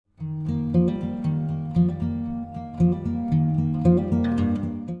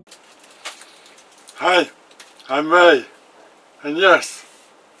Hi, I'm Ray, and yes,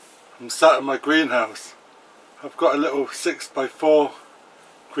 I'm sat in my greenhouse. I've got a little 6x4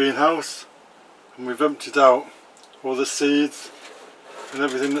 greenhouse, and we've emptied out all the seeds and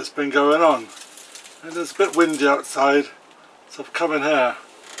everything that's been going on. And it's a bit windy outside, so I've come in here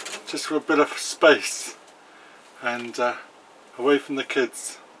just for a bit of space and away from the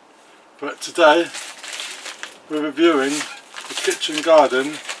kids. But today we're reviewing the kitchen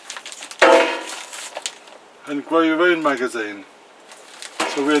garden and Grow Your Own magazine.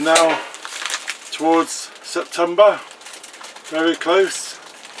 So we're now towards September, very close,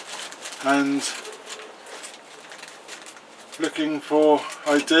 and looking for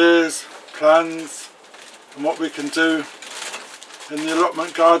ideas, plans and what we can do in the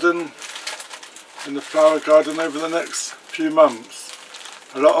allotment garden, in the flower garden over the next few months.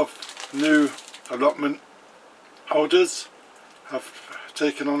 A lot of new allotment holders have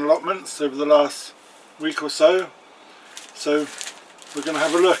taken on allotments over the last week or so, so we're going to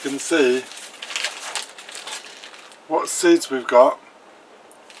have a look and see what seeds we've got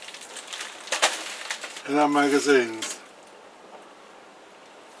in our magazines.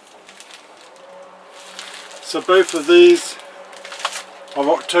 So both of these are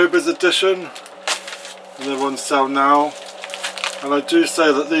October's edition and they're on sale now, and I do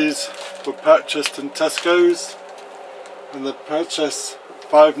say that these were purchased in Tesco's and they're purchased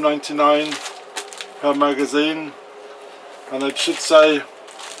 £5.99 per magazine. And I should say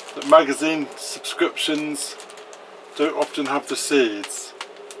that magazine subscriptions don't often have the seeds,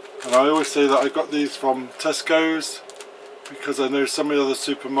 and I always say that I got these from Tesco's because I know some of the other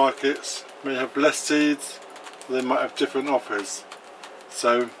supermarkets may have less seeds, or they might have different offers.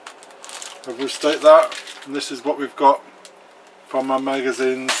 So I will state that, and this is what we've got from our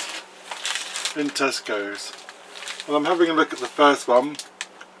magazines in Tesco's. And I'm having a look at the first one,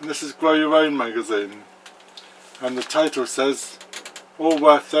 and this is Grow Your Own magazine, and the title says all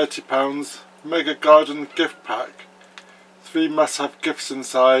worth £30, mega garden gift pack, 3 must-have gifts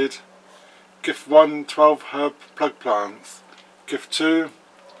inside. Gift 1, 12 herb plug plants. Gift 2,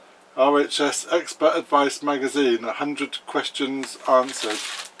 RHS expert advice magazine, 100 questions answered,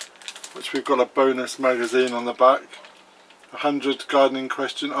 which we've got a bonus magazine on the back, 100 gardening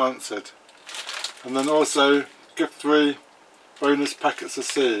question answered. And then also gift 3, bonus packets of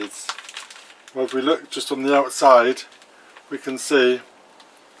seeds. Well, if we look just on the outside, we can see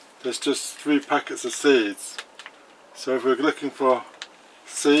there's just 3 packets of seeds. So if we're looking for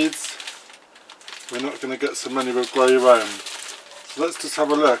seeds, we're not going to get so many with Grow Your Own. So let's just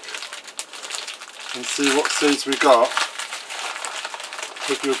have a look and see what seeds we got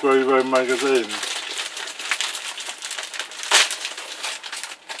with your Grow Your Own magazine.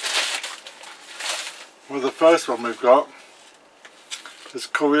 Well, the first one we've got is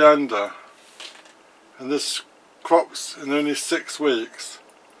coriander, and this crops in only 6 weeks,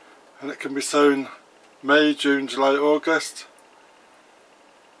 and it can be sown May, June, July, August,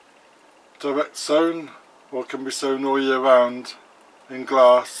 direct sown, or can be sown all year round in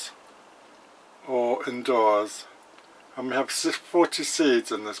glass or indoors. And we have 40 seeds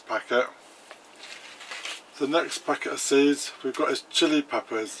in this packet. The next packet of seeds we've got is chili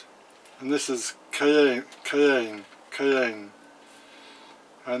peppers, and this is cayenne,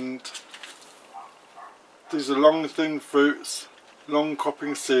 and these are long thin fruits, long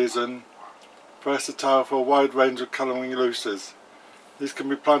cropping season, versatile for a wide range of colouring uses. These can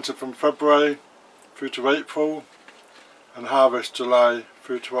be planted from February through to April and harvest July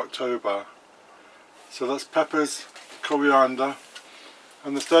through to October. So that's peppers, coriander,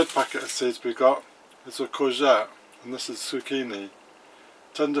 and the third packet of seeds we got is a courgette, and this is zucchini.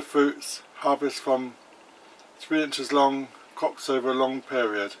 Tender fruits, harvest from 3 inches long, crops over a long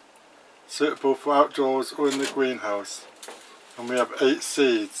period, suitable for outdoors or in the greenhouse. And we have 8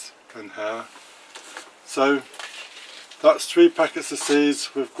 seeds in here. So that's 3 packets of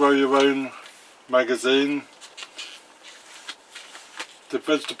seeds with Grow Your Own magazine. The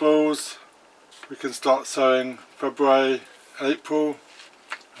vegetables we can start sowing February, April,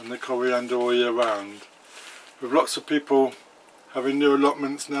 and the coriander all year round. With lots of people having new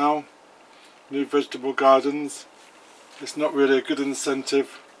allotments now, new vegetable gardens, it's not really a good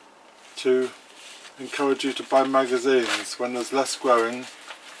incentive to encourage you to buy magazines when there's less growing.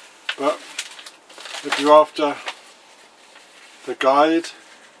 But if you're after the guide,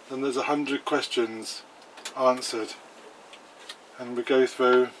 then there's 100 questions answered, and we go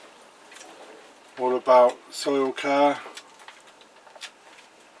through all about soil care,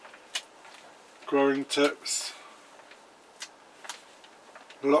 growing tips,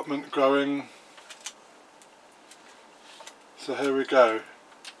 allotment growing. So here we go.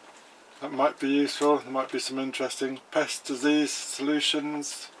 that might be useful. There might be some interesting pest disease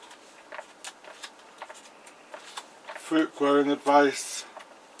solutions, fruit growing advice,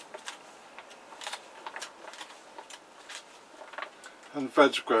 and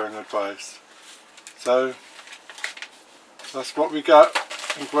veg growing advice. So that's what we get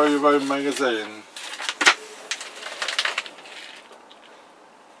in Grow Your Own magazine.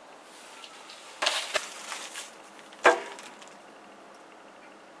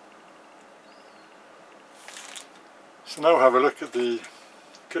 So now we'll have a look at the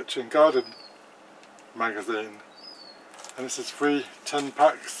Kitchen Garden magazine, and this is free 10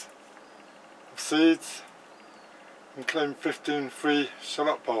 packs of seeds and claim 15 free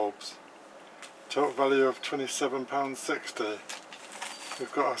shallot bulbs. Total value of £27.60.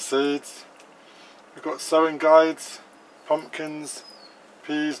 We've got our seeds, we've got sowing guides, pumpkins,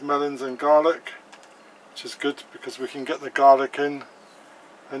 peas, melons and garlic, which is good because we can get the garlic in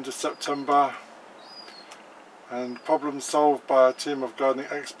end of September, and problems solved by a team of gardening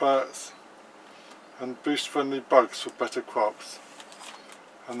experts, and boost friendly bugs for better crops.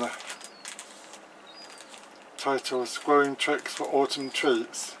 And the title is Growing Tricks for Autumn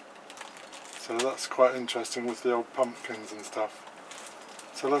Treats. So that's quite interesting with the old pumpkins and stuff.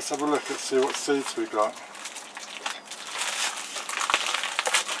 So let's have a look and see what seeds we got.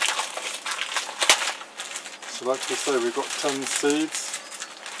 So like we say, we've got 10 seeds.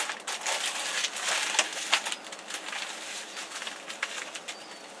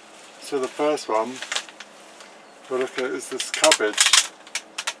 So the first one we'll look at is this cabbage,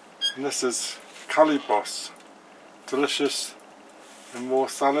 and this is Calibos, delicious in raw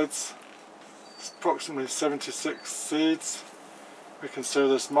salads. It's approximately 76 seeds. We can sow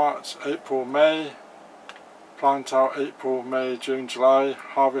this March, April, May, plant out April, May, June, July,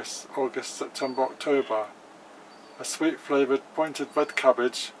 harvest August, September, October. A sweet flavoured pointed red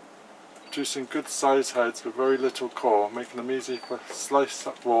cabbage, producing good sized heads with very little core, making them easy for slice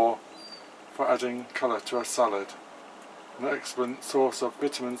up raw for adding colour to a salad. An excellent source of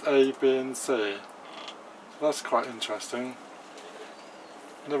vitamins A, B and C. So that's quite interesting.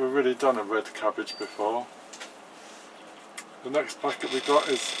 Never really done a red cabbage before. The next packet we got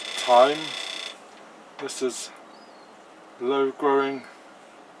is thyme. This is low growing.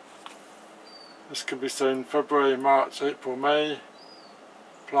 This can be sown February, March, April, May.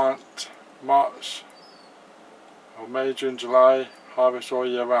 Plant March or May, June, July. Harvest all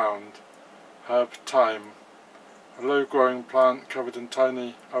year round. Herb thyme. A low growing plant covered in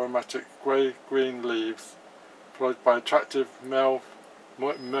tiny aromatic grey-green leaves, followed by attractive mauve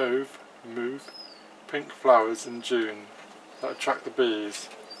pink flowers in June that attract the bees.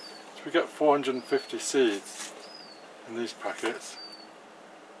 So we get 450 seeds in these packets.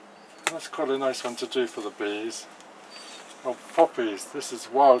 And that's quite a nice one to do for the bees. Oh, poppies. This is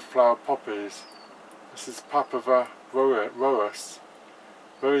wildflower poppies. This is Papaver roas.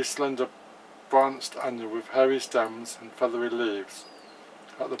 Very slender branched annual with hairy stems and feathery leaves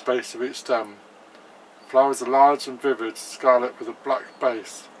at the base of each stem. Flowers are large and vivid, scarlet with a black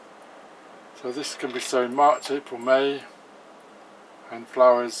base. So this can be sown March, April, May, and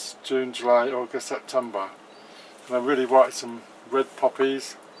flowers June, July, August, September. And I really like some red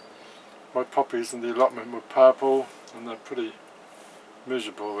poppies. My poppies in the allotment were purple, and they're pretty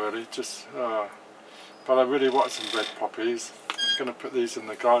miserable really, but I really want some red poppies. I'm going to put these in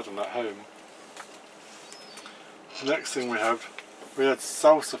the garden at home. The next thing we had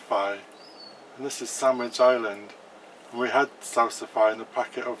salsify, and this is Sandwich Island, and we had salsify in a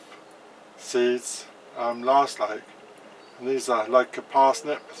packet of seeds last like, and these are like a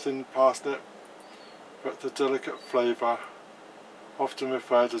parsnip, a thin parsnip, but the delicate flavour, often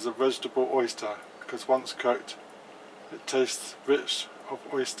referred as a vegetable oyster, because once cooked it tastes rich of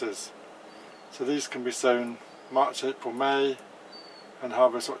oysters. So these can be sown March, April, May, and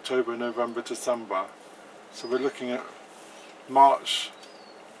harvest October, November, December. So we're looking at March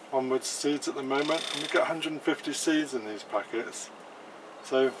onwards seeds at the moment, and we get 150 seeds in these packets.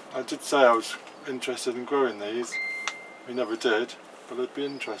 So I did say I was interested in growing these. We never did, but it'd be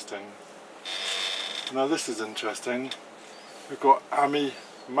interesting. Now this is interesting. We've got Ami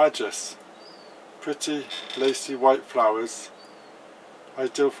Magus, pretty lacy white flowers,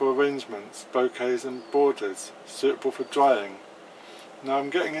 ideal for arrangements, bouquets and borders, suitable for drying. Now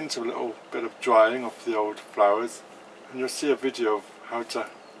I'm getting into a little bit of drying of the old flowers, and you'll see a video of how to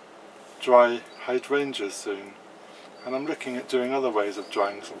dry hydrangeas soon. And I'm looking at doing other ways of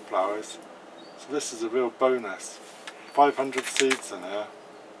drying some flowers. So this is a real bonus. 500 seeds in here.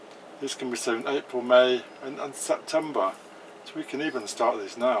 These can be sown April, May and September. So we can even start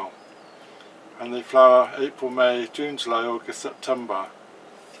these now. And they flower April, May, June, July, August, September.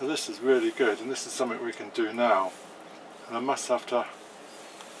 So So this is really good, and this is something we can do now. And I must have to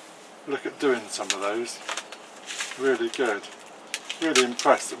look at doing some of those. Really good. Really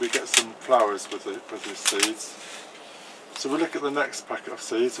impressed that we get some flowers with these seeds. So we look at the next packet of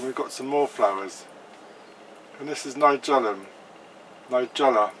seeds, and we've got some more flowers. And this is Nigella,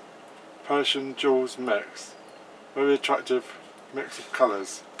 Persian Jewels mix. Very attractive mix of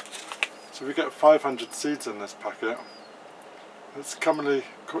colours. So we get 500 seeds in this packet. It's commonly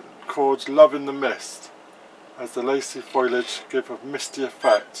called Love in the Mist, as the lacy foliage give a misty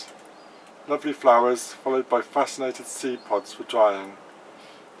effect. Lovely flowers followed by fascinated seed pods for drying.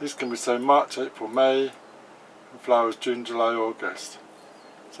 These can be sown March, April, May, and flowers June, July, August.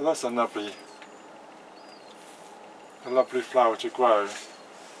 So that's a lovely flower to grow.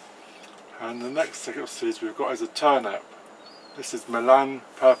 And the next set of seeds we've got is a turnip. This is Milan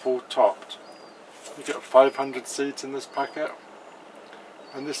Purple Topped. You get 500 seeds in this packet.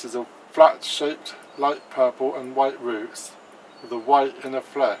 And this is a flat shaped light purple and white roots with a white inner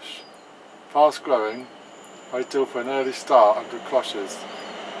flesh. Fast growing, ideal for an early start under cloches.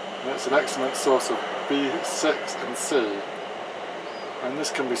 And it's an excellent source of B6 and C. And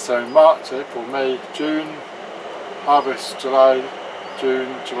this can be sown March, April, May, June, harvest July,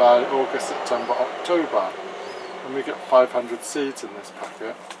 June, July, August, September, October. And we get 500 seeds in this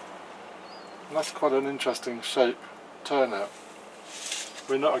packet. And that's quite an interesting shape turnip.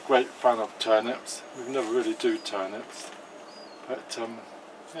 We're not a great fan of turnips. We never really do turnips. But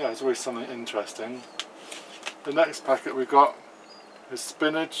yeah, it's always something interesting. The next packet we got is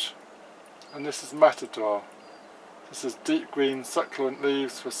spinach, and this is Matador. This is deep green succulent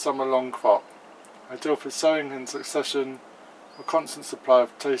leaves for summer long crop. Ideal for sowing in succession, a constant supply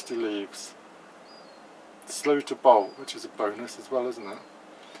of tasty leaves. Slow to bolt, which is a bonus as well, isn't it?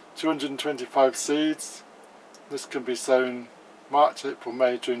 225 seeds. This can be sown March, April,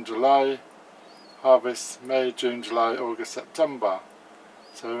 May, June, July. Harvest May, June, July, August, September.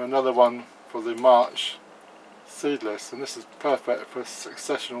 So another one for the March seedless, and this is perfect for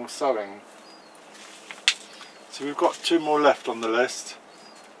successional sowing. So we've got 2 more left on the list,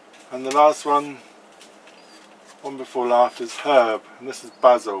 and the last one before last, is herb, and this is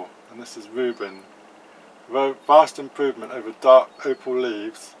basil, and this is Reuben. A vast improvement over dark opal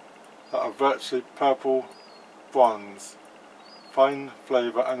leaves that are virtually purple bronze. Fine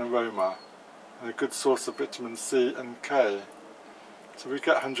flavour and aroma, and a good source of vitamin C and K. So we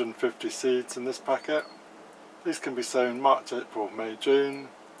get 150 seeds in this packet. These can be sown March, April, May, June.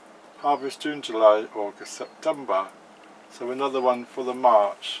 Harvest June, July, August, September. So another one for the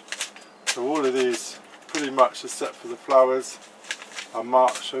March. So all of these pretty much except for the flowers are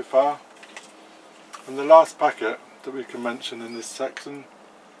March so far. And the last packet that we can mention in this section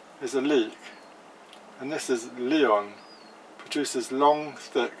is a leek. And this is Leon. Produces long,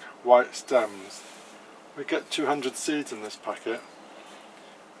 thick, white stems. We get 200 seeds in this packet,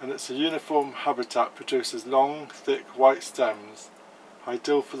 and it's a uniform habitat, produces long, thick, white stems,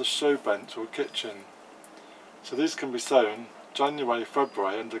 ideal for the show bench or kitchen. So these can be sown January,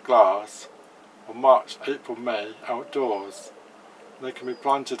 February under glass, or March, April, May outdoors. And they can be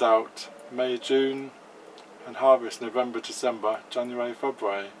planted out May, June, and harvest November, December, January,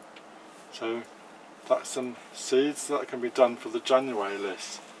 February. So that's some seeds that can be done for the January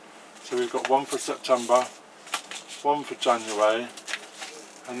list. So we've got one for September, one for January,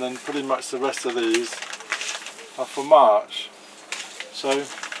 and then pretty much the rest of these are for March. So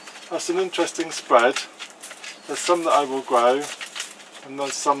that's an interesting spread. There's some that I will grow, and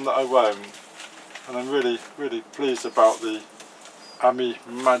there's some that I won't. And I'm really pleased about the Ami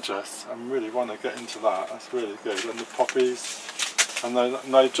Magus. I really want to get into that. That's really good. And the poppies and the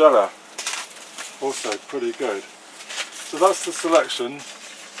Nigella. Also pretty good. So that's the selection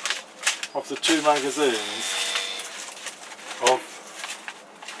of the 2 magazines of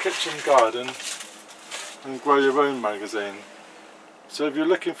Kitchen Garden and Grow Your Own magazine. So if you're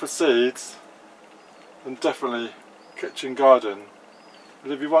looking for seeds, then definitely Kitchen Garden.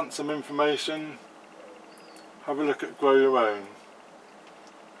 But if you want some information, have a look at Grow Your Own,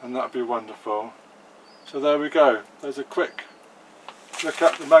 and that'd be wonderful. So there we go. There's a quick look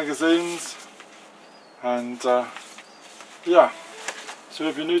at the magazines. And yeah, so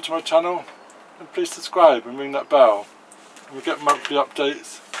if you're new to my channel, then please subscribe and ring that bell, and we get monthly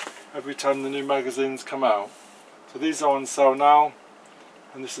updates every time the new magazines come out. So these are on sale now,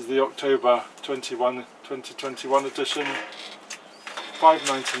 and this is the October 2021 edition,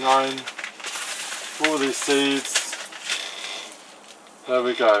 $5.99 for all these seeds. There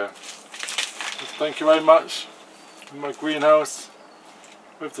we go. Thank you very much. In my greenhouse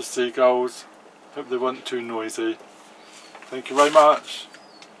with the seagulls. Hope they weren't too noisy. Thank you very much.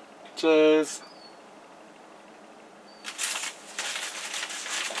 Cheers.